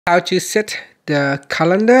How to set the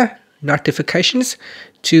calendar notifications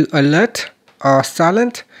to alert or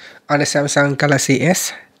silent on the Samsung Galaxy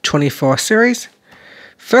S24 series.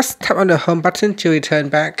 First, tap on the home button to return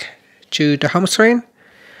back to the home screen.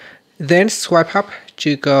 Then swipe up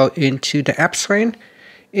to go into the app screen.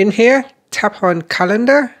 In here, tap on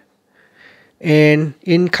calendar. And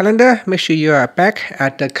in calendar, make sure you are back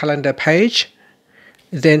at the calendar page.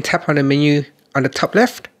 Then tap on the menu on the top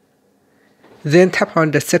left. Then tap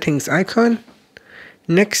on the settings icon.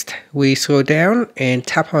 Next, we scroll down and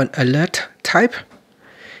tap on alert type.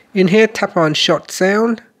 In here, tap on short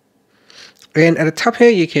sound. And at the top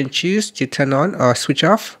here, you can choose to turn on or switch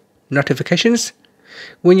off notifications.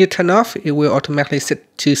 When you turn off, it will automatically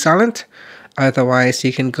set to silent. Otherwise,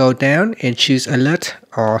 you can go down and choose alert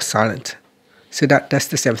or silent. So that's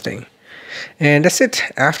the same thing. And that's it.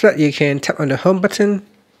 After that, you can tap on the home button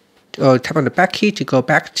or tap on the back key to go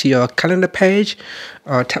back to your calendar page,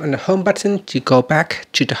 or tap on the home button to go back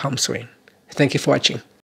to the home screen. Thank you for watching.